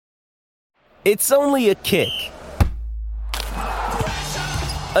It's only a kick,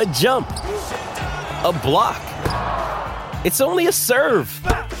 a jump, a block. It's only a serve.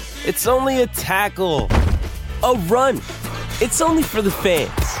 It's only a tackle, a run. It's only for the fans.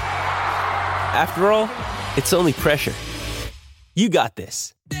 After all, it's only pressure. You got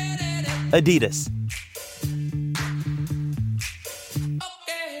this. Adidas.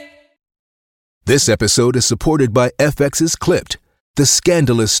 This episode is supported by FX's Clipped, the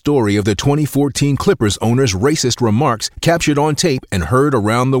scandalous story of the 2014 Clippers owner's racist remarks captured on tape and heard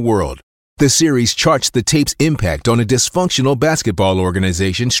around the world. The series charts the tape's impact on a dysfunctional basketball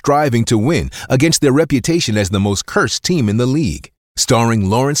organization striving to win against their reputation as the most cursed team in the league. Starring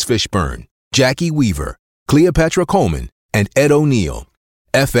Lawrence Fishburne, Jackie Weaver, Cleopatra Coleman, and Ed O'Neill.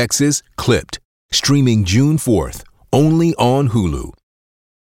 FX's Clipped, streaming June 4th, only on Hulu.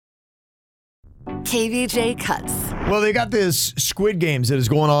 KVJ Cuts. Well, they got this Squid Games that is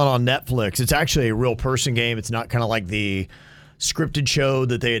going on Netflix. It's actually a real person game. It's not kind of like the scripted show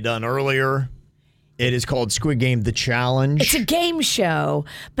that they had done earlier. It is called Squid Game: The Challenge. It's a game show,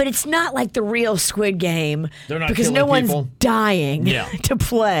 but it's not like the real Squid Game. They're not because killing no people. one's dying Yeah. to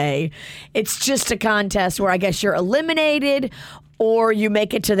play. It's just a contest where I guess you're eliminated or you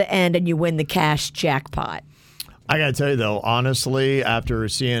make it to the end and you win the cash jackpot. I got to tell you, though, honestly, after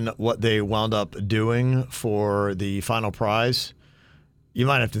seeing what they wound up doing for the final prize, you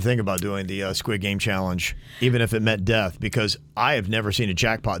might have to think about doing the Squid Game Challenge, even if it meant death, because I have never seen a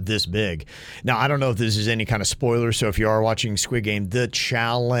jackpot this big. Now, I don't know if this is any kind of spoiler, so if you are watching Squid Game: The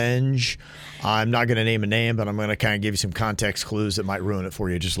Challenge, I'm not going to name a name, but I'm going to kind of give you some context clues that might ruin it for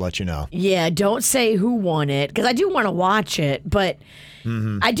you, just to let you know. Yeah, don't say who won it, because I do want to watch it, but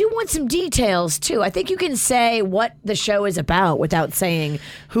I do want some details, too. I think you can say what the show is about without saying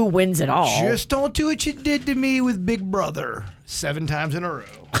who wins it all. Just don't do what you did to me with Big Brother 7 times in a row.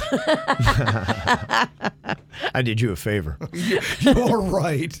 I did you a favor. You're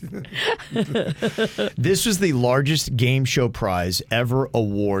right. This was the largest game show prize ever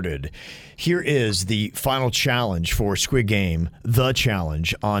awarded. Here is the final challenge for Squid Game: The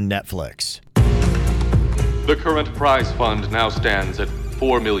Challenge on Netflix. The current prize fund now stands at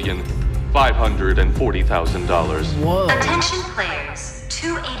 $4,540,000. Whoa. Attention players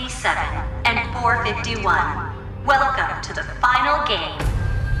 287 and 451. Welcome to the final game.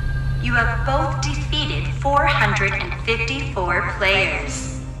 You have both defeated 454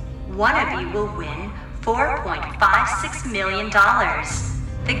 players. One of you will win $4.56 million.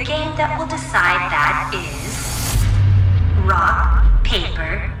 The game that will decide that is rock,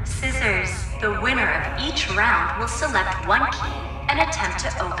 paper, scissors. The winner of each round will select one key and attempt to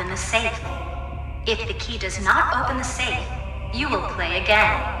open the safe. If the key does not open the safe, you will play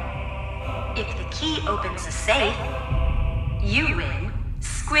again. If the key opens the safe, you win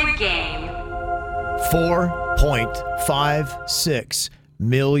Squid Game. $4.56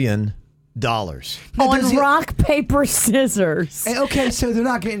 million. On rock, paper, scissors. Okay, so they're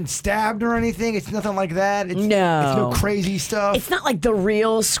not getting stabbed or anything? It's nothing like that? It's no crazy stuff? It's not like the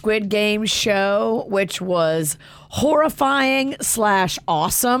real Squid Game show, which was horrifying /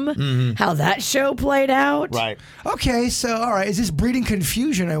 awesome, how that show played out. Right. Okay, so, all right. Is this breeding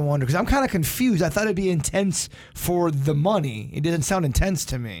confusion, I wonder? Because I'm kind of confused. I thought it'd be intense for the money. It doesn't sound intense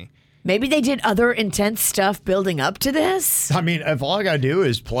to me. Maybe they did other intense stuff building up to this. I mean, if all I got to do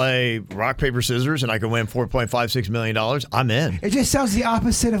is play rock, paper, scissors and I can win $4.56 million, I'm in. It just sounds the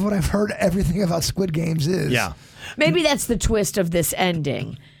opposite of what I've heard everything about Squid Games is. Yeah. Maybe that's the twist of this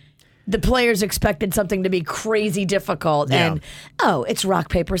ending. The players expected something to be crazy difficult, and, it's rock,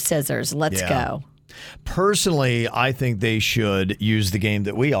 paper, scissors. Let's go. Personally, I think they should use the game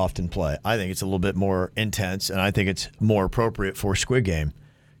that we often play. I think it's a little bit more intense, and I think it's more appropriate for Squid Game.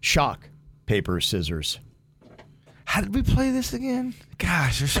 Shock, paper, scissors. How did we play this again?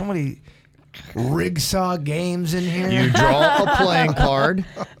 Gosh, there's so many Rigsaw games in here. You draw a playing card.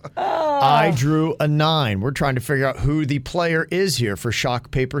 I drew a 9. We're trying to figure out who the player is here for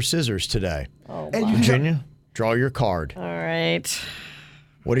shock, paper, scissors today. Virginia, draw your card. All right.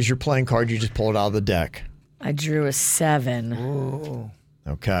 What is your playing card? You just pulled out of the deck. I drew a 7. Ooh.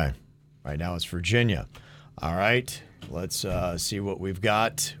 Okay. Right now it's Virginia. All right. Let's see what we've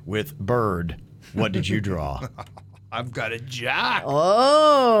got with Bird. What did you draw? I've got a jack.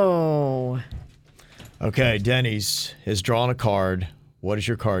 Oh. Okay, Denny's has drawn a card. What is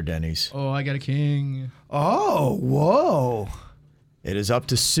your card, Denny's? Oh, I got a king. Oh, whoa. It is up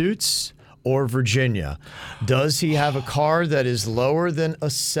to Suits or Virginia. Does he have a card that is lower than a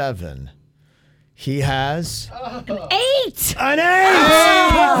 7? He has An 8. an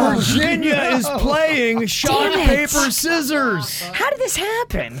 8. Virginia is playing shock, Damn it. paper, scissors. How did this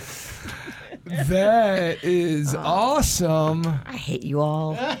happen? That is awesome. I hate you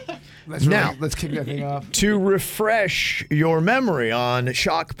all. Let's kick that thing off. To refresh your memory on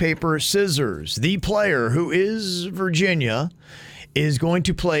shock, paper, scissors, the player who is Virginia is going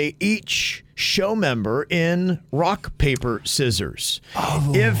to play each show member in rock, paper, scissors.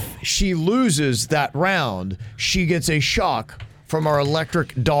 Oh. If she loses that round, she gets a shock from our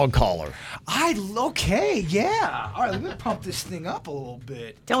electric dog collar. Okay, yeah. All right, let me pump this thing up a little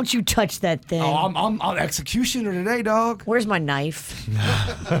bit. Don't you touch that thing. Oh, I'm executioner today, dog. Where's my knife?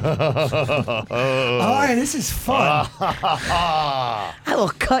 All right, this is fun. I will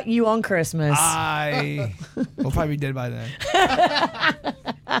cut you on Christmas. We'll probably be dead by then.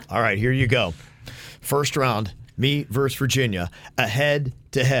 All right, here you go. First round, me versus Virginia, a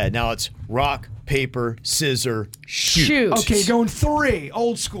head-to-head. Now it's rock, paper, scissor, shoot. Okay, going 3,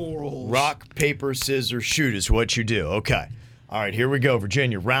 old school rules. Rock, paper, scissors, shoot is what you do. Okay. All right, here we go,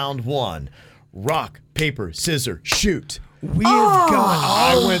 Virginia. Round 1. Rock, paper, scissor, shoot. We have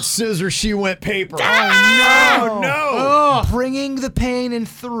got... I went scissor, she went paper. Oh, no. Bringing the pain in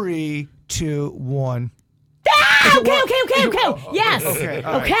 3, 2, 1. Okay. Yes.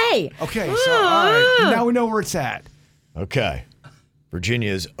 Okay. Okay. So all right. Now we know where it's at. Okay.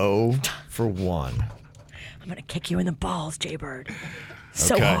 Virginia is 0 for 1. I'm going to kick you in the balls, Jaybird.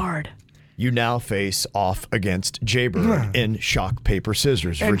 So Okay. hard. You now face off against Jaybird in shock, paper,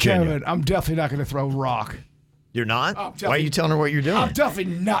 scissors, And Virginia. Kevin, I'm definitely not going to throw rock. You're not? definitely- Why are you telling her what you're doing? I'm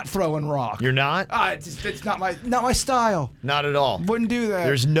definitely not throwing rock. You're not? It's not my style. Not at all. Wouldn't do that.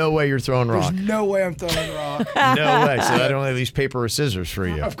 There's no way you're throwing rock. There's no way I'm throwing rock. No way. So that only leaves paper or scissors for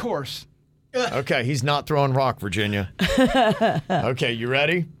you. Of course. Okay, he's not throwing rock, Virginia. Okay, you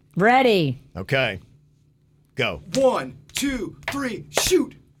ready? Ready. Okay. Go. 1, 2, 3,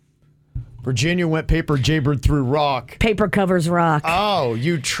 shoot. Virginia went paper, Jaybird threw rock. Paper covers rock. Oh,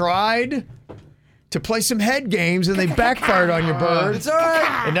 you tried to play some head games and they backfired on you, Bird. It's all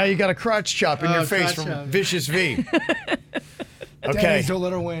right. And now you got a crotch chop in your face crotch from chop. Vicious V. Okay. Denny's, don't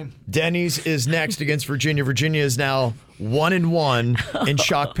let her win. Denny's is next against Virginia. Virginia is now 1-1 in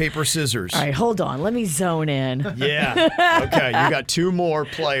shock, paper, scissors. All right, hold on. Let me zone in. Yeah. Okay, you got 2 more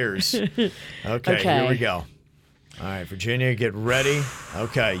players. Okay, here we go. All right, Virginia, get ready.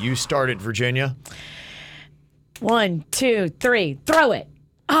 Okay, you started, Virginia. 1, 2, 3, throw it.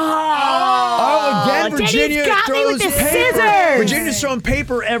 Oh, again, Virginia Denny's got me throws with the paper. scissors. Virginia's throwing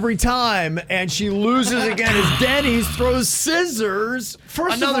paper every time, and she loses again as Denny's throws scissors.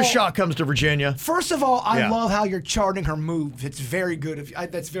 First of Another all- shot comes to Virginia. First of all, I Yeah. love how you're charting her moves. It's very good.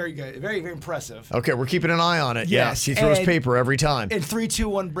 That's very good. Very, very impressive. Okay, we're keeping an eye on it. Yeah, Yes, she throws and- paper every time. In 3, 2,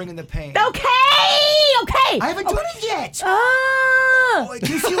 1, bringing the pain. Okay. I haven't done it yet. Oh,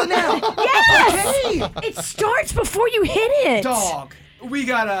 Can you feel it now? yes. Okay. It starts before you hit it. Dog. We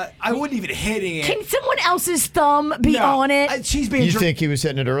gotta. I wasn't even hitting it. Can someone else's thumb be on it? She's being. You think he was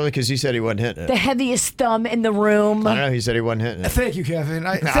hitting it early because he said he wasn't hitting it? The heaviest thumb in the room. I don't know. He said he wasn't hitting it. Thank you, Kevin.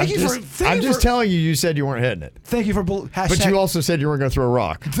 I'm just telling you. You said you weren't hitting it, Thank you for hashtag. but you also said you weren't going to throw a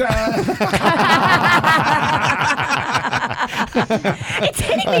rock. It's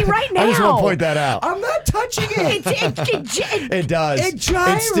hitting me right now. I just want to point that out. I'm not touching it. It does. It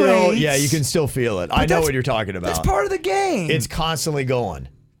gyrates. It's still, yeah, you can still feel it. I know that's- what you're talking about. That's part of the game. It's constantly going.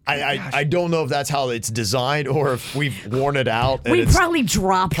 I don't know if that's how it's designed or if we've worn it out. And We it's probably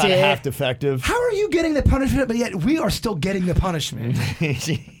dropped kind of it. half defective. How are you getting the punishment, but yet we are still getting the punishment?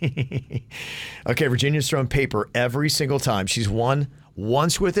 Okay, Virginia's throwing paper every single time. She's won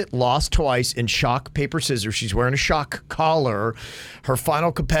once with it, lost twice in shock, paper, scissors. She's wearing a shock collar. Her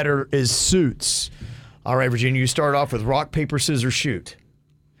final competitor is Suits. All right, Virginia, you start off with rock, paper, scissors, shoot.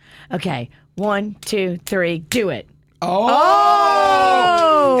 Okay. 1, 2, 3, do it. An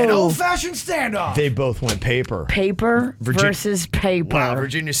old-fashioned standoff. They both went paper. Paper versus paper. Wow,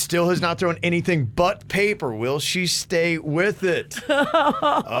 Virginia still has not thrown anything but paper. Will she stay with it?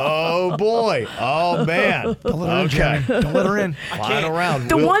 Oh, boy. Oh, man. Don't let her in, Jenny. Don't let her in. Final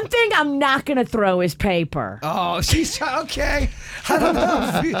round. The one thing I'm not going to throw is paper. Oh, she's okay. I don't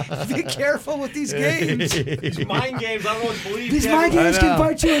know. Be careful with these games. These mind games, I don't know what to believe. These Kevin. mind games can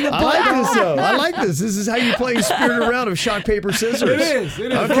bite you in the I butt. like this, though. I like this. This is how you play Spirited Round of shock, paper, scissors. It is.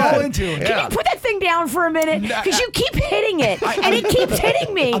 It is. Okay. We're all into it. Yeah. Put that thing down for a minute because you keep hitting it and it keeps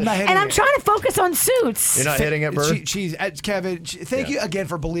hitting me. I'm not hitting and I'm it. trying to focus on Suits. You're not hitting it, Bird? She's Kevin. Thank you again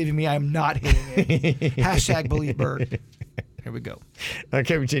for believing me. I'm not hitting it. Hashtag believe Bird. Here we go.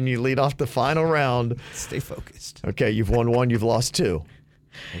 Okay, Virginia, you lead off the final round. Stay focused. Okay, you've won 1, you've lost 2.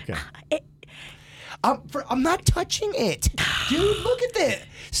 Okay. I'm not touching it. Dude, look at that.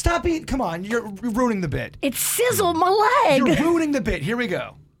 Stop being. Come on. You're ruining the bit. It sizzled my leg. You're ruining the bit. Here we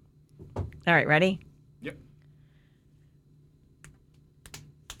go. All right, ready? Yep.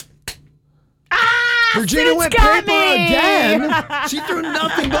 Virginia went got paper me. again. She threw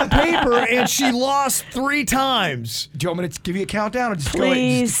nothing but paper, and she lost 3 times. Do you want me to give you a countdown or just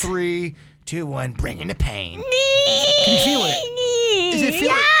Please. go just 3, 2, 1, bring in the pain? Can you feel it? Is it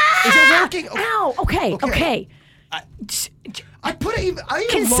feeling? Is it working? Ow. Okay. I put it even.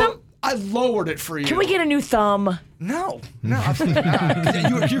 I lowered it for you. Can we get a new thumb? No.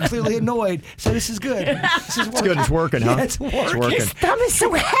 You're clearly annoyed, so this is good. This is working. It's good. It's working, huh? Yeah, it's working. It's working. His thumb is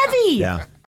so heavy. Yeah.